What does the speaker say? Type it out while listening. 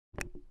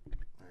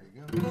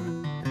My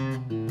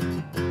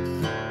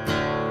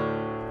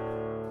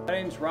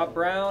name's Rob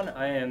Brown.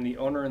 I am the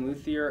owner and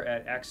luthier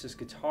at Axis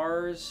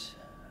Guitars,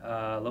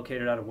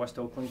 located out of West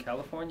Oakland,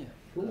 California.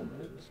 Cool,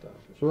 man.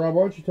 So Rob,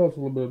 why don't you tell us a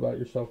little bit about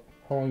yourself?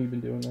 How long you've been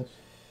doing this?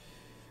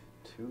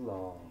 Too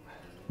long.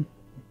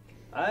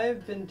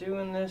 I've been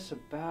doing this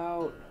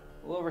about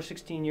a little over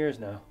 16 years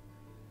now.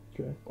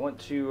 Okay. I went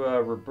to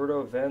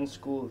Roberto Venn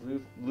School of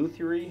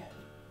Luthier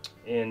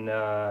in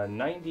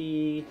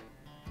 99.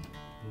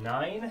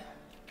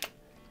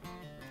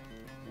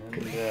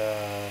 And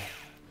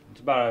it's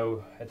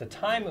about at the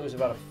time it was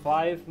about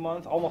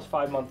a almost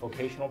 5 month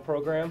vocational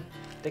program.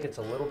 I think it's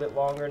a little bit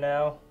longer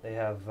now. They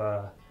have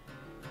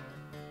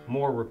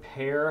more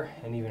repair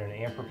and even an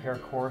amp repair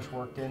course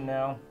worked in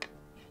now.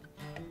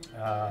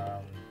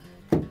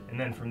 And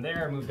then from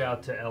there I moved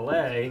out to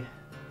LA,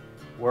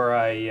 where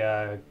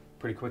I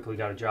pretty quickly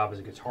got a job as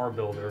a guitar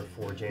builder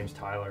for James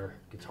Tyler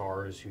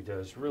Guitars, who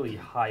does really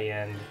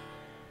high-end,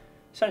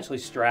 essentially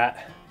Strat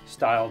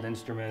styled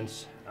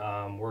instruments.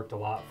 Worked a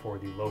lot for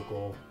the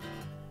local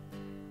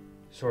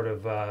sort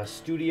of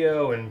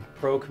studio and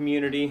pro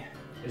community,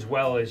 as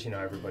well as, you know,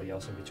 everybody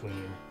else in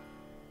between.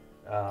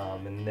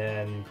 And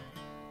then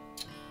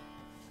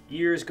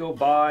years go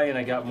by and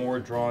I got more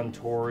drawn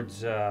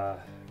towards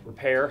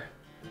repair.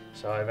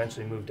 So I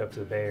eventually moved up to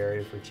the Bay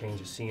Area for a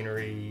change of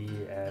scenery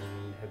and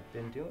have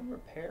been doing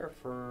repair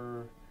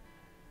for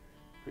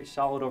pretty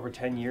solid over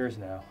 10 years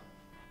now.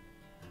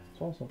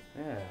 That's awesome.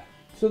 Yeah.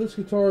 So this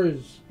guitar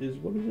is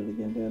what is it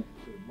again, Dan?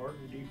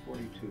 Martin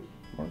D42.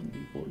 Martin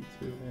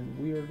D42, and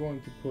we are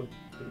going to put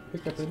a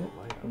pickup in it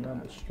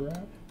around the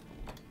strap.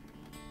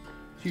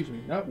 Excuse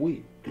me, not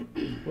we.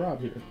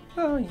 Rob here.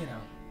 Oh, you know,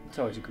 it's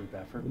always a group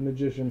effort. The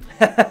magician.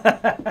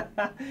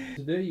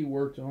 Today you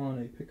worked on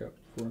a pickup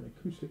for an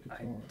acoustic guitar.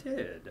 I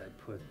did. I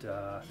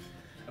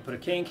put a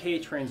K&K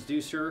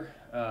transducer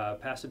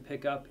passive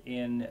pickup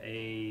in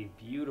a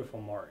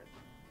beautiful Martin.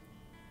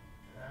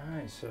 All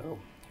right, so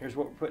here's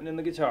what we're putting in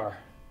the guitar.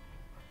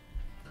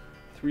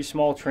 3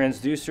 small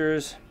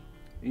transducers.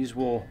 These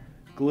will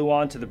glue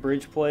onto the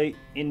bridge plate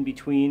in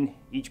between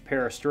each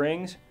pair of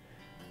strings.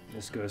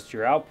 This goes to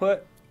your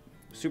output.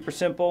 Super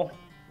simple,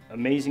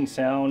 amazing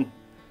sound.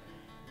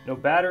 No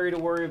battery to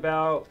worry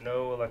about,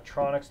 no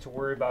electronics to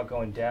worry about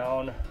going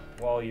down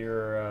while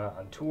you're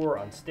on tour,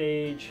 on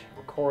stage,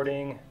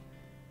 recording.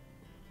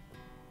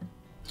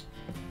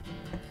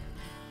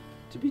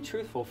 To be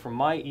truthful, from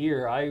my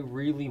ear, I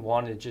really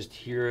wanted to just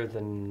hear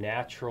the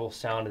natural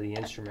sound of the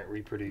instrument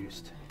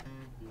reproduced.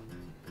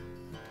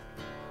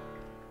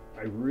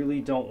 I really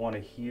don't want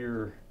to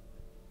hear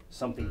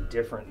something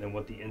different than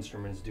what the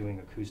instrument's doing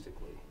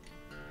acoustically.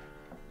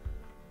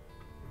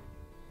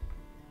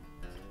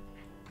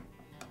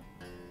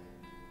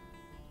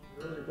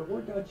 But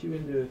what got you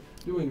into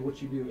doing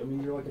what you do? I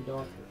mean, you're like a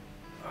doctor.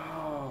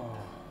 Oh,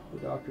 The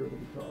doctor of the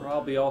guitar.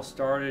 probably all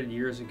started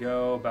years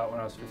ago, about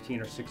when I was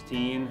 15 or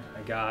 16.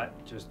 I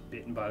got just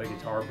bitten by the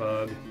guitar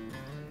bug,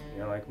 you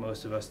know, like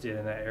most of us did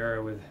in that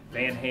era with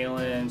Van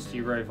Halen,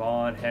 Stevie Ray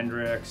Vaughan,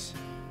 Hendrix,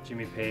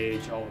 Jimmy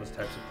Page, all those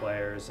types of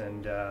players.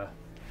 And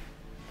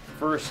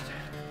first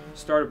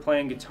started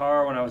playing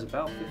guitar when I was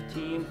about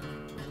 15.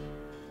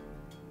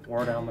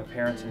 Wore down my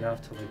parents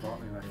enough till they bought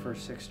me my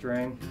first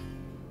 6-string,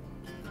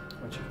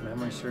 which, if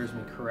memory serves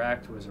me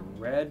correct, was a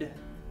red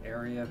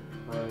Area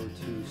Pro 2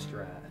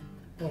 Strat.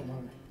 Oh my.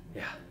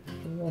 Yeah.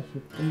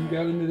 Awesome. And you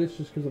got into this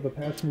just because of a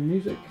passion in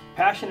music?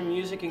 Passion in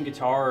music and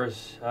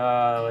guitars.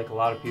 Like a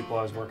lot of people,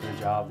 I was working a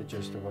job that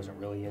just I wasn't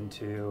really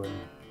into, and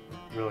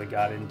really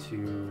got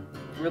into,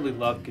 really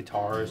loved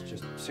guitars,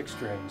 just 6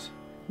 strings.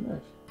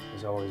 Nice.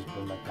 Has always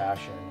been my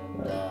passion.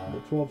 And the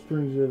 12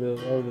 strings are the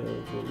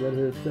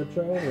red-haired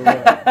stepchild, or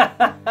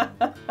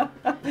what?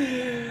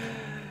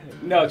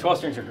 No, 12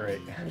 strings are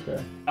great.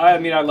 Okay. I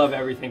mean, I love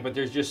everything, but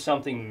there's just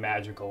something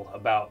magical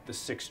about the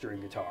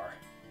 6-string guitar.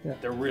 Yeah.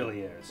 There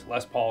really is.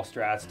 Les Paul,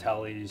 Strats,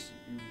 Tellys,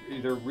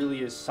 there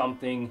really is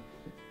something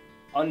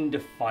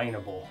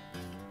undefinable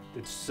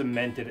that's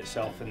cemented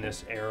itself in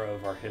this era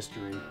of our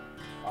history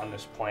on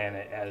this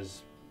planet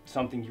as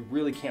something you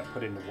really can't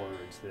put into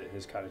words, that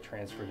has kind of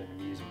transferred into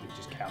music that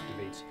just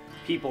captivates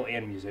people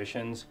and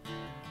musicians.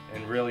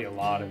 And really a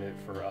lot of it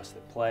for us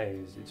that play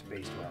is it's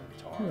based around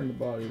guitar. And the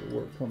body of the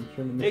work comes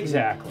from the machine.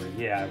 Exactly,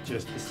 yeah.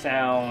 Just the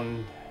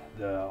sound,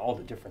 all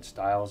the different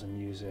styles of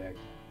music.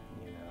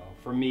 You know,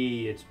 for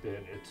me, it's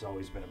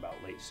always been about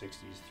late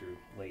 60s through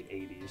late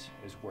 80s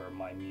is where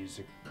my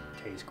music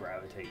tastes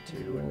gravitate to.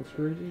 You know what's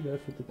crazy?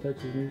 That's what the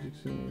Texas music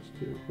scene is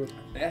too. But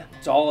yeah,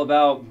 it's all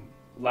about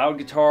loud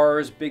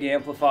guitars, big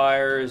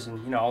amplifiers,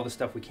 and you know all the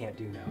stuff we can't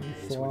do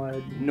nowadays.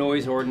 With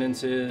noise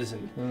ordinances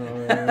and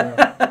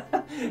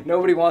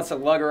nobody wants to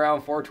lug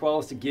around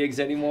 412s to gigs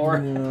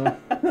anymore. Yeah.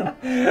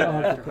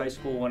 After high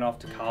school, went off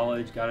to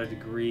college, got a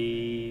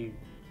degree,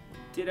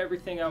 did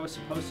everything I was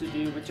supposed to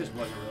do, but just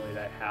wasn't really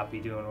that happy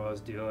doing what I was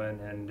doing.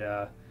 And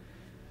the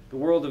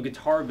world of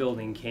guitar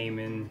building came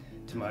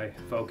into my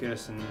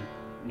focus, and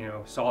you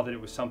know, saw that it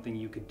was something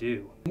you could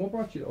do. What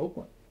brought you to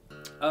Oakland?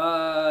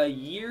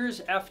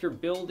 Years after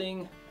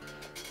building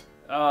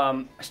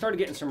I started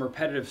getting some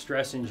repetitive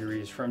stress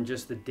injuries from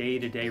just the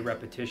day-to-day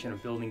repetition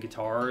of building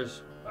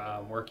guitars,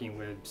 working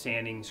with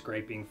sanding,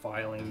 scraping,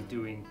 filing,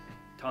 doing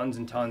tons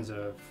and tons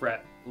of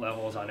fret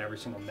levels on every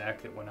single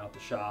neck that went out the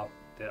shop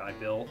that I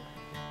built.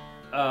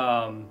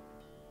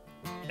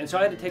 And so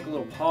I had to take a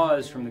little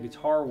pause from the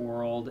guitar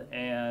world,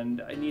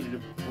 and I needed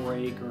a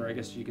break, or I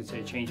guess you could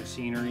say a change of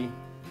scenery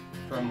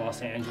from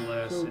Los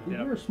Angeles. So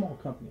you're a small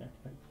company,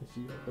 I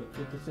see that, but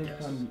at the same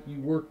time,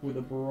 you work with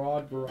a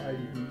broad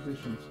variety of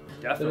musicians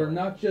that are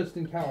not just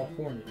in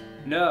California.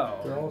 No.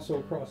 They're also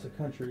across the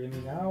country. I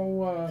mean,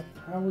 how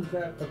has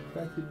that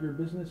affected your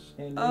business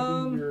and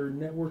maybe your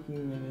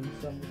networking and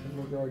in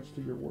regards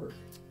to your work?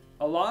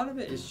 A lot of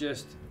it is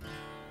just,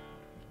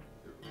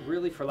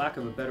 really, for lack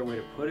of a better way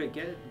to put it,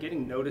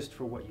 getting noticed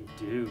for what you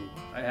do.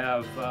 I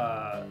have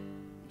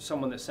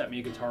someone that sent me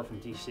a guitar from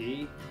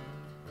DC,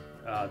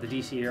 the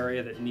DC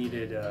area, that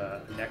needed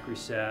a neck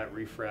reset,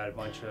 refret, a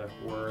bunch of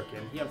work,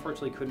 and he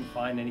unfortunately couldn't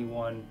find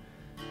anyone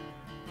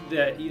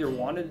that either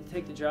wanted to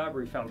take the job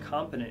or he found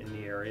competent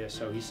in the area,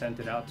 so he sent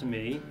it out to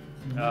me.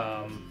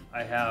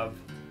 I have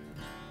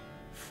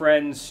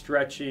friends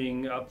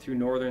stretching up through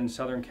northern,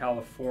 southern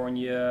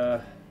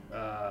California,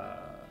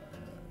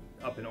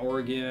 up in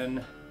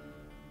Oregon,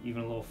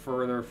 even a little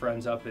further,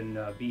 friends up in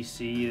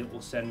BC that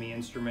will send me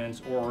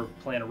instruments or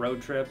plan a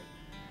road trip,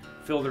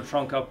 fill their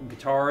trunk up with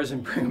guitars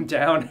and bring them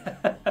down.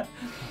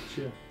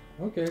 Sure.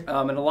 Okay.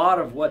 And a lot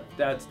of what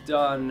that's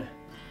done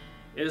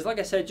is, like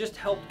I said, just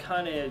helped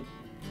kind of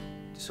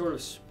sort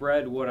of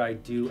spread what I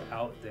do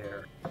out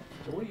there.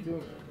 So what are you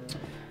doing right now?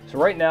 So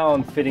right now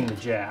I'm fitting the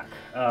jack.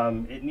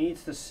 It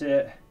needs to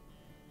sit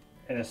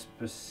in a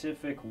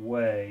specific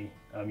way.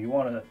 You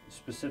want a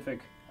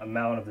specific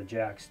amount of the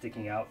jack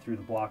sticking out through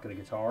the block of the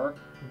guitar.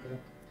 Okay.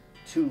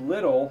 Too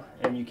little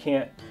and you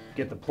can't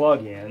get the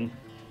plug in.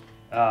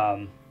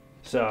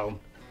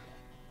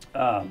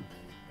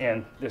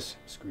 And this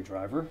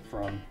screwdriver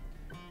from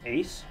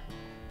Ace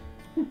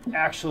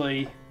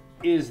actually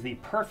is the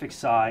perfect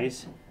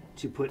size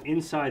to put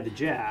inside the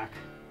jack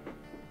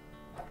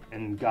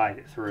and guide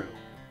it through.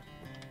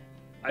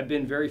 I've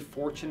been very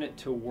fortunate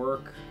to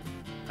work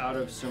out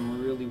of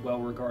some really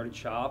well-regarded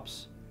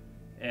shops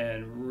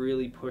and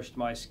really pushed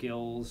my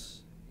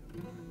skills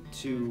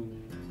to,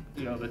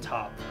 you know, the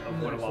top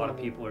of what a lot of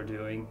people are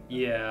doing.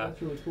 Yeah.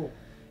 That's really cool.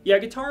 Yeah,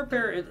 guitar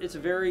repair, it's a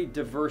very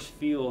diverse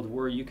field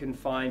where you can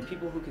find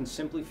people who can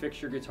simply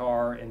fix your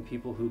guitar and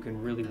people who can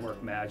really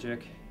work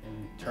magic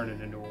and turn it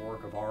into a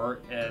work of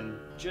art. And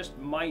just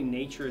my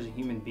nature as a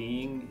human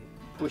being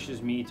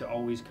pushes me to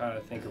always kind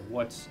of think of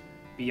what's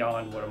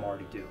beyond what I'm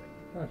already doing.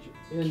 Gotcha.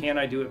 And can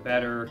I do it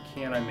better?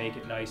 Can I make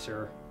it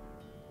nicer?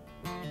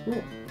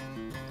 cool.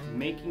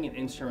 Making an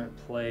instrument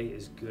play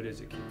as good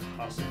as it can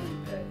possibly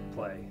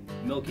play.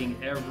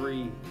 Milking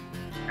every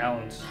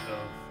ounce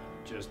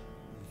of just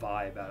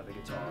vibe out of the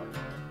guitar.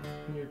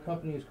 And your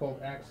company is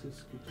called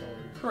Axis Guitars.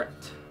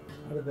 Correct.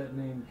 How did that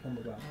name come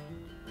about?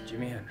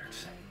 Jimi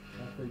Hendrix.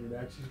 I figured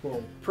Axis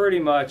Gold. Pretty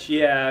much,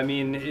 yeah. I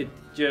mean,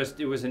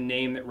 it was a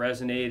name that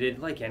resonated.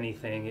 Like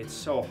anything, it's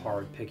so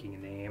hard picking a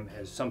name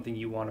as something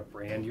you want to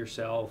brand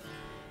yourself.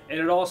 And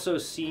it also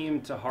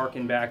seemed to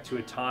harken back to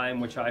a time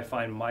which I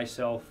find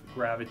myself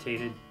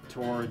gravitated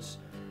towards,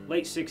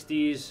 late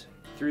 60s,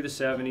 through the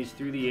 70s,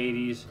 through the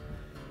 80s,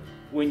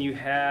 when you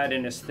had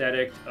an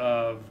aesthetic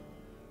of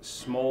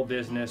small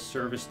business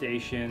service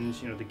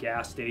stations, you know, the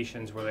gas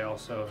stations where they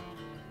also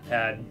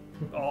had,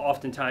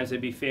 oftentimes they'd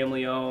be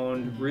family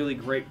owned, really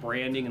great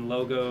branding and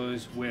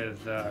logos with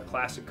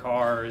classic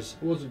cars.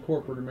 It wasn't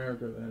corporate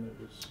America then,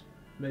 it was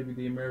maybe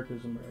the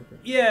America's America.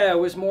 Yeah, it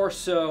was more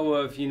so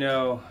of, you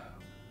know,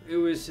 it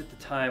was at the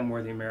time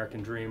where the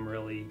American dream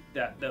really,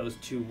 those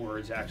two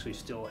words actually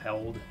still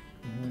held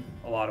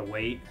a lot of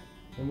weight.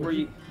 And would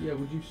you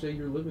say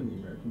you're living the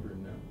American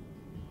dream now?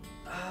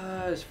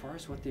 As far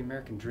as what the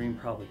American dream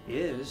probably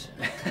is,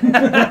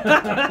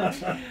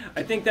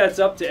 I think that's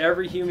up to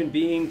every human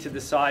being to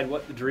decide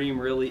what the dream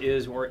really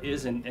is or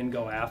isn't and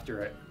go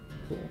after it.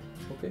 Cool.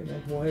 Okay,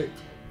 man. Well, hey,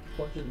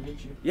 pleasure to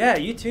meet you. Yeah,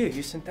 you too,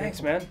 Houston.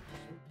 Thanks, man.